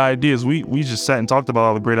grand ideas. We just sat and talked about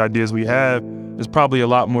all the great ideas we have. It's probably a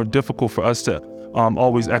lot more difficult for us to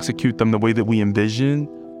always execute them the way that we envision.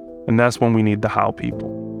 And that's when we need the how people.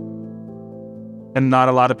 And not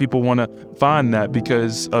a lot of people want to find that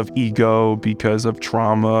because of ego, because of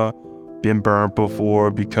trauma, been burnt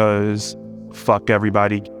before, because fuck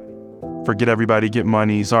everybody, forget everybody, get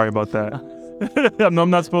money. Sorry about that. No,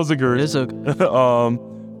 I'm not supposed to curse. It's okay.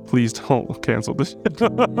 Please don't cancel this.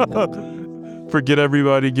 Forget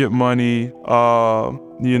everybody, get money.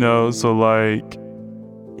 So like,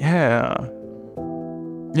 yeah,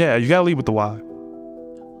 you gotta lead with the why.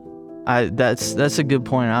 That's a good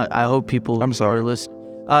point. I hope people are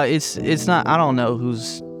listening. It's not. I don't know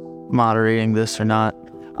who's moderating this or not.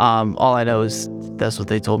 All I know is that's what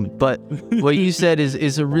they told me. But what you said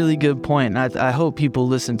is a really good point. And I hope people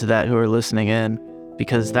listen to that who are listening in,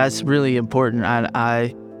 because that's really important.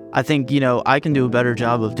 I think I can do a better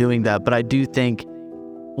job of doing that. But I do think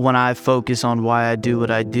when I focus on why I do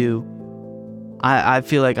what I do, I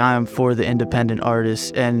feel like I am for the independent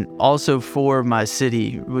artists and also for my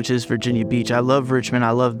city, which is Virginia Beach. I love Richmond. I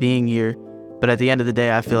love being here. But at the end of the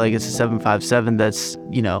day, I feel like it's a 757. That's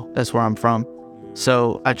where I'm from.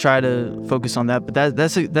 So I try to focus on that. But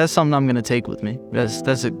that's something I'm going to take with me.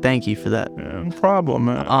 That's a thank you for that. Yeah, no problem,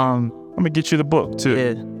 man. I'm going to get you the book,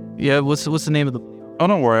 too. Yeah. What's the name of the book? Oh,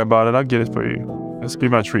 don't worry about it. I'll get it for you. This be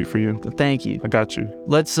my treat for you. Thank you. I got you.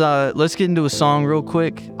 Let's get into a song real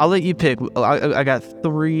quick. I'll let you pick. I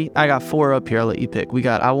got 4 up here. I'll let you pick. We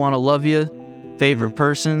got I Wanna Love You, Favorite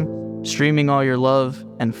Person, Streaming All Your Love,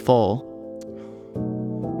 and Fall.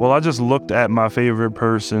 Well, I just looked at my favorite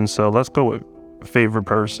person, so let's go with favorite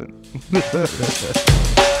person.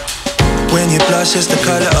 When you blush, it's the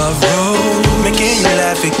color of rose. Making you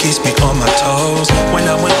laugh, it keeps me on my toes. When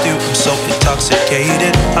I went through, I'm so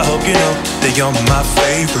intoxicated. I hope you know that you're my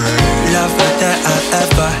favorite. Love like that I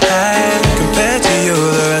ever had. Compared to you,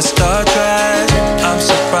 the rest are trash. I'm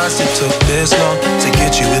surprised it took this long to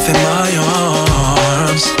get you within my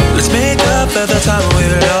arms. Let's make up for the time we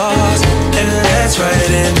lost, and let's write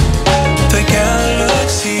in the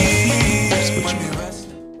galaxy.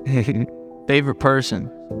 Favorite person.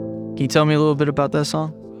 Can you tell me a little bit about that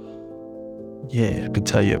song? Yeah, I could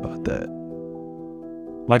tell you about that.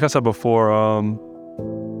 Like I said before,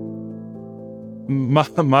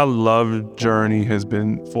 my love journey has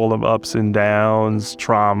been full of ups and downs,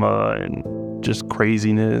 trauma, and just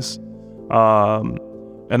craziness.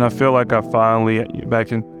 And I feel like I finally,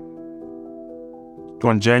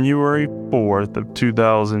 on January 4th of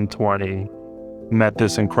 2020, met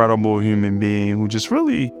this incredible human being who just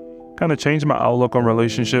really kind of changed my outlook on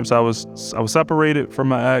relationships. I was separated from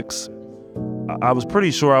my ex. I was pretty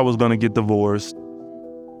sure I was going to get divorced,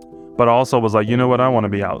 but I also was like, you know what? I want to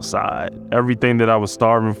be outside. Everything that I was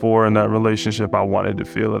starving for in that relationship, I wanted to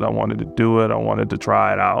feel it. I wanted to do it. I wanted to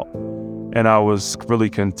try it out. And I was really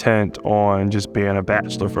content on just being a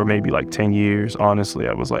bachelor for maybe like 10 years. Honestly,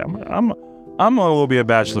 I was like, I'm gonna be a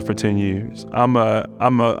bachelor for 10 years. I'm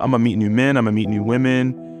gonna meet new men. I'm gonna meet new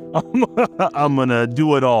women. I'm gonna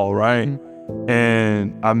do it all, right?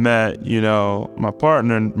 And I met, my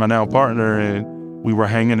partner, my now partner, and we were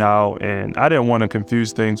hanging out, and I didn't want to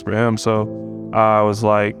confuse things for him, so I was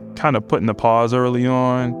like kind of putting the pause early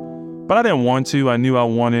on, but I didn't want to. I knew I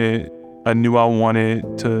wanted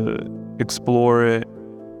to explore it,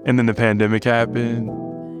 and then the pandemic happened,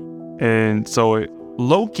 and so it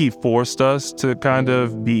low-key forced us to kind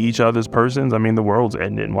of be each other's persons. I mean, the world's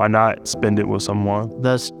ending. Why not spend it with someone?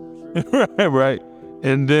 That's right.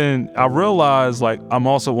 And then I realized, like, I'm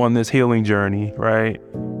also on this healing journey, right?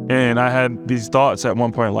 And I had these thoughts at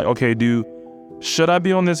one point, like, okay, should I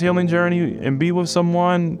be on this healing journey and be with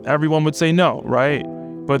someone? Everyone would say no, right?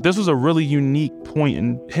 But this was a really unique point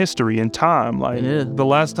in history and time. Like, the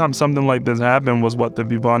last time something like this happened was the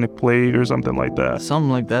bubonic plague or something like that. Something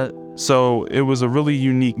like that. So it was a really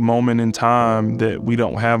unique moment in time that we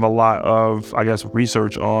don't have a lot of, I guess,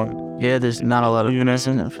 research on. Yeah, there's not a lot of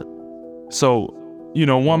So,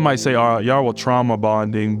 one might say, y'all were trauma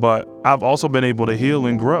bonding, but I've also been able to heal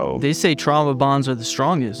and grow. They say trauma bonds are the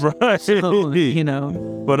strongest. Right.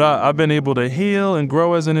 So, But I've been able to heal and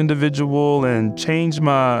grow as an individual and change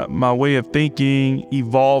my way of thinking,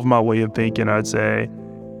 evolve my way of thinking, I'd say,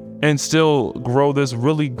 and still grow this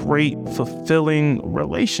really great, fulfilling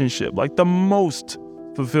relationship. Like the most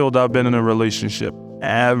fulfilled I've been in a relationship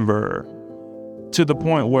ever. To the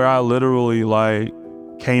point where I literally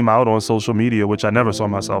came out on social media, which I never saw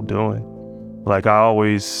myself doing. Like I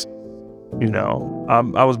always,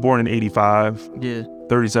 I was born in 85,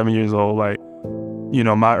 37 years old.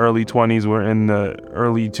 My early 20s were in the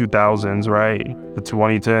early 2000s, right? The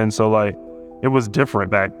 2010s. So it was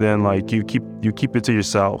different back then. Like you keep it to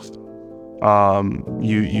yourself.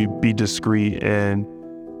 You be discreet, and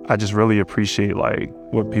I just really appreciate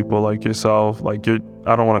what people like yourself, I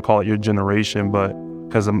don't want to call it your generation, but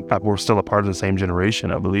because we're still a part of the same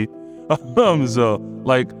generation, I believe. So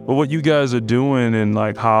what you guys are doing, and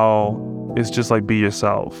how it's just be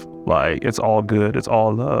yourself. It's all good. It's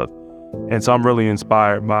all love. And so I'm really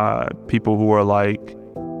inspired by people who are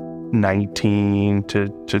 19 to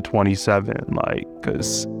 27,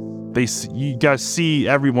 because you guys see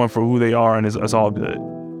everyone for who they are, and it's all good.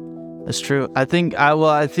 That's true. I think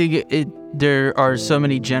there are so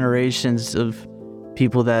many generations of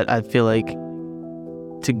people that I feel like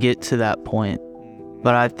to get to that point.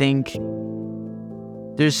 But I think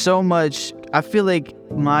there's so much, I feel like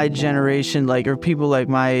my generation, or people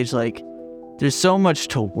my age, there's so much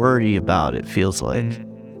to worry about, it feels like.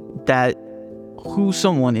 That who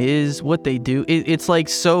someone is, what they do, it's like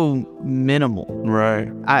so minimal.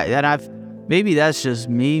 Right. Maybe that's just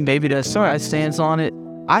me. Maybe that's my stance on it.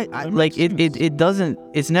 I like it doesn't.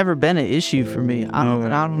 It's never been an issue for me. I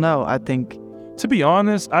don't know. I think. To be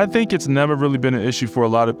honest, I think it's never really been an issue for a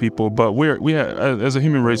lot of people. But as a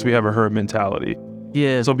human race, we have a herd mentality.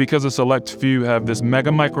 Yeah. So because a select few have this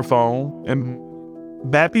mega microphone, and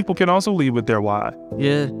bad people can also lead with their why.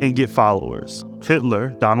 Yeah. And get followers. Hitler,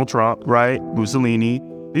 Donald Trump, right? Mussolini.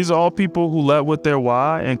 These are all people who led with their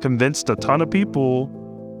why and convinced a ton of people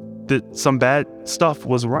that some bad stuff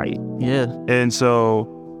was right. Yeah. And so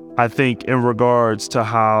I think in regards to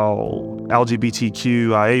how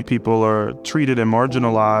LGBTQIA people are treated and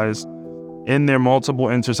marginalized in their multiple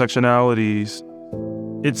intersectionalities,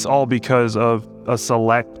 it's all because of a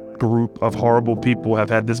select group of horrible people have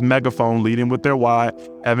had this megaphone leading with their why,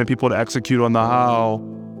 having people to execute on the how,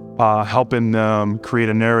 helping them create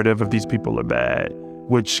a narrative of these people are bad,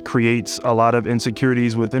 which creates a lot of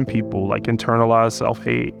insecurities within people, like internalized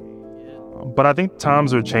self-hate. But I think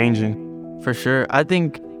times are changing. For sure. I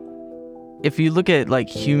think if you look at like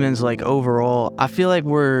humans, like overall, I feel like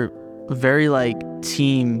we're very like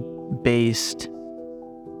team-based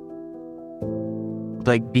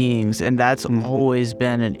like beings, and that's always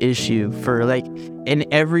been an issue for like in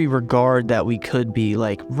every regard that we could be,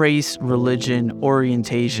 like race, religion,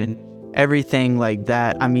 orientation, everything like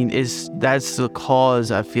that. I mean, that's the cause,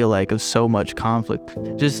 I feel like, of so much conflict.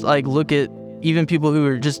 Just like look at even people who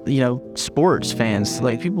are just, sports fans,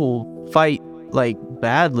 like people fight like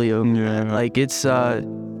badly over that. Like it's I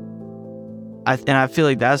feel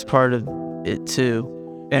like that's part of it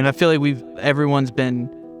too. And I feel like everyone's been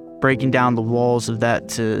breaking down the walls of that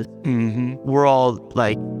to we're all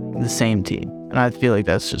like the same team. And I feel like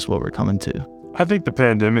that's just what we're coming to. I think the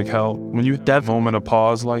pandemic helped. When you have that moment of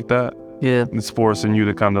pause like that, it's forcing you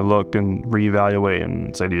to kind of look and reevaluate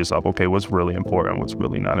and say to yourself, okay, what's really important, what's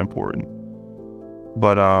really not important.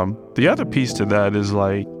 But the other piece to that is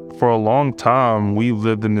like, for a long time, we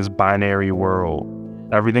lived in this binary world.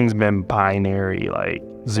 Everything's been binary, like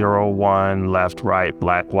 0, 1, left, right,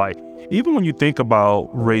 black, white. Even when you think about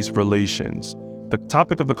race relations, the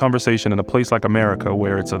topic of the conversation in a place like America,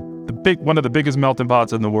 where it's one of the biggest melting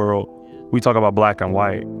pots in the world, we talk about black and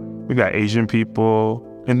white. We got Asian people,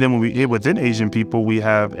 and then within Asian people, we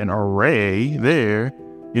have an array there.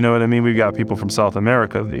 You know what I mean? We've got people from South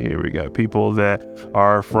America here. We got people that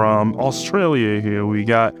are from Australia here. We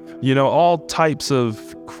got, all types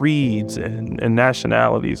of creeds and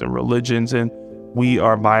nationalities and religions, and we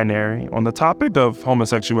are binary. On the topic of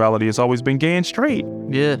homosexuality, it's always been gay and straight.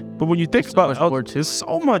 Yeah. But when you think about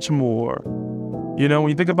so much more, when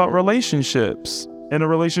you think about relationships, in a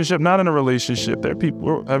relationship, not in a relationship, there are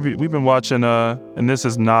people, we've been watching, and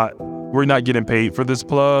we're not getting paid for this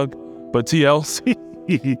plug, but TLC.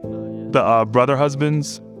 The brother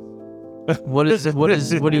husbands. What is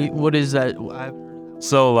that?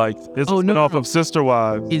 So like it's off of Sister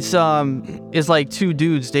Wives. It's like two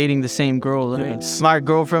dudes dating the same girl. Yes. My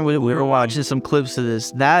girlfriend, we were watching some clips of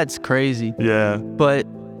this. That's crazy. Yeah. But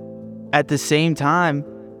at the same time,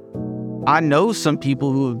 I know some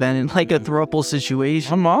people who have been in like a throuple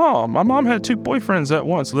situation. My mom had 2 boyfriends at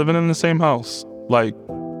once, living in the same house. Like,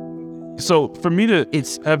 so for me to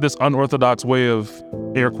have this unorthodox way of,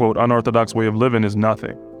 air quote, unorthodox way of living is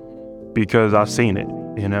nothing, because I've seen it,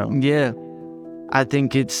 Yeah. I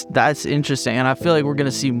think that's interesting. And I feel like we're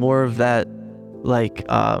going to see more of that, like,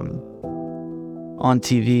 on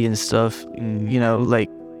TV and stuff, like,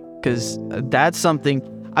 cause that's something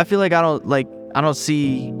I feel like I don't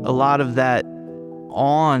see a lot of that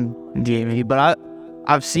on TV, but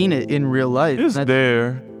I've seen it in real life. It's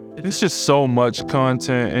there. It's just so much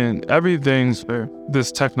content, and everything's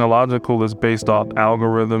this technological is based off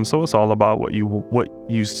algorithms. So it's all about what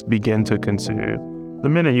you begin to consume. The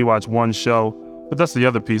minute you watch one show, but that's the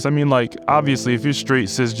other piece. I mean, like, obviously, if you're straight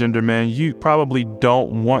cisgender man, you probably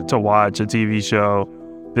don't want to watch a TV show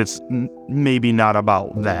that's maybe not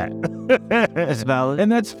about that. That's valid. And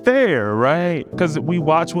that's fair, right? Because we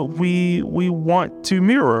watch what we want to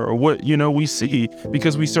mirror, or what, we see,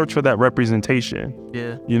 because we search for that representation.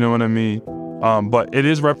 Yeah. You know what I mean? But it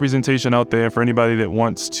is representation out there for anybody that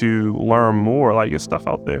wants to learn more. Like, it's stuff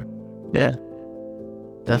out there. Yeah,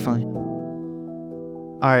 definitely.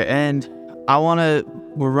 All right, and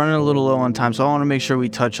we're running a little low on time, so I want to make sure we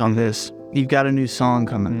touch on this. You've got a new song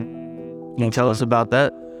coming. Can you tell us about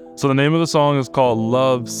that? So the name of the song is called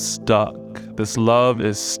Love Stuck. This love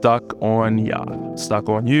is stuck on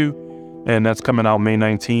you. And that's coming out May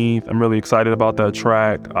 19th. I'm really excited about that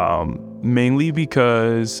track, mainly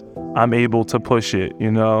because I'm able to push it,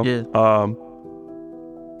 Yeah.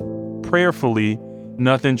 prayerfully,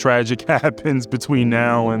 nothing tragic happens between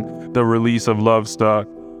now and the release of Love Stuck,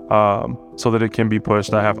 so that it can be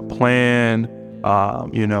pushed. I have a plan.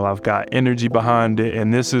 I've got energy behind it,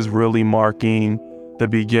 and this is really marking the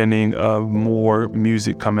beginning of more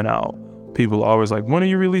music coming out. People are always like, when are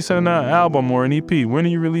you releasing an album or an EP? When are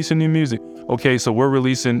you releasing new music? Okay, so we're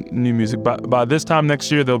releasing new music. By this time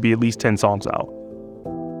next year, there'll be at least 10 songs out.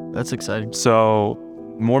 That's exciting. So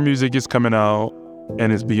more music is coming out,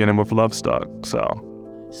 and it's beginning with Love Stuck. So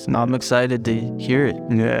I'm excited to hear it.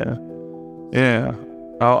 Yeah.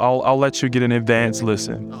 I'll let you get an advanced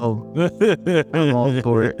listen. Oh, I'm all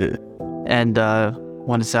for it. And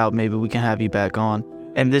when it's out, maybe we can have you back on.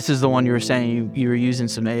 And this is the one you were saying you were using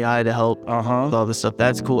some AI to help with all this stuff.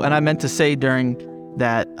 That's cool. And I meant to say during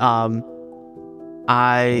that,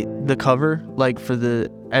 the cover, like for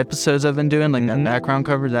the episodes I've been doing, like that background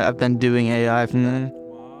cover, that I've been doing AI for that.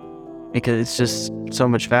 Because it's just so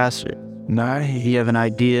much faster. Nice. You have an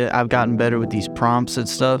idea. I've gotten better with these prompts and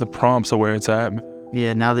stuff. The prompts are where it's at.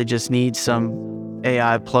 Yeah, now they just need some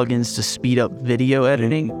AI plugins to speed up video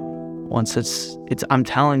editing. Once it's I'm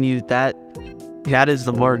telling you that is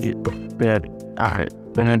the market. Yeah. All right.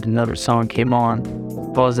 Then another song came on.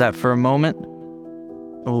 Pause that for a moment.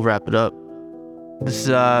 And we'll wrap it up. Is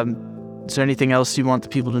there anything else you want the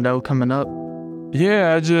people to know coming up?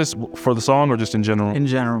 Yeah, just for the song or just in general? In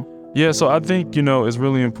general. Yeah, so I think, it's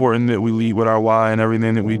really important that we lead with our why in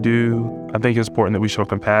everything that we do. I think it's important that we show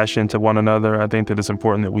compassion to one another. I think that it's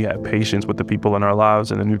important that we have patience with the people in our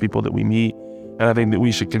lives and the new people that we meet. And I think that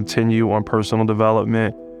we should continue on personal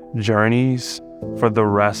development journeys for the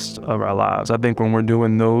rest of our lives. I think when we're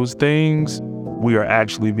doing those things, we are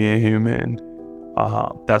actually being human.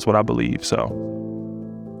 That's what I believe, so.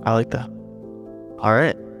 I like that. All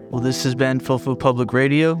right. Well, this has been Full Public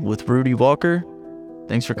Radio with Rudy Walker.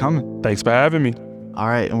 Thanks for coming. Thanks for having me. All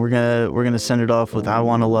right, and we're gonna send it off with "I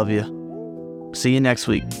Wanna Love You." See you next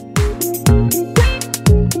week.